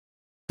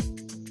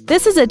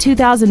This is a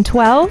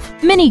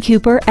 2012 Mini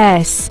Cooper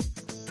S.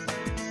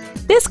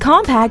 This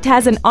compact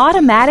has an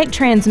automatic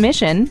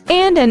transmission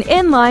and an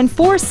inline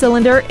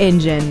 4-cylinder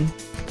engine.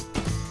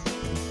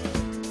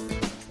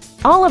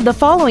 All of the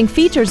following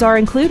features are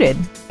included: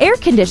 air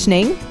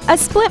conditioning, a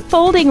split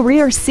folding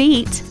rear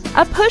seat,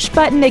 a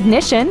push-button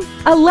ignition,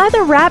 a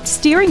leather-wrapped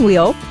steering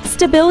wheel,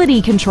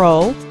 stability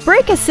control,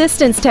 brake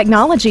assistance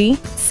technology,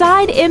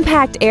 side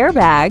impact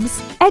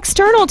airbags,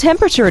 external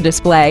temperature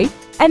display,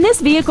 and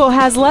this vehicle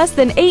has less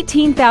than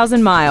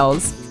 18,000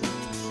 miles.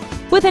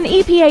 With an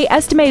EPA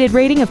estimated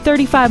rating of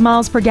 35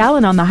 miles per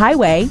gallon on the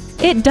highway,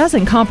 it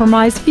doesn't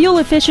compromise fuel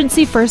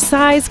efficiency for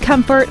size,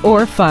 comfort,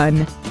 or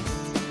fun.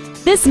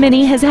 This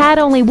Mini has had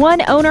only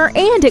one owner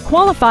and it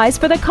qualifies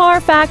for the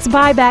Carfax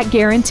buyback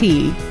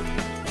guarantee.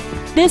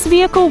 This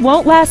vehicle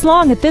won't last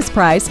long at this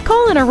price.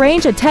 Call and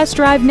arrange a test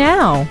drive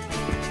now.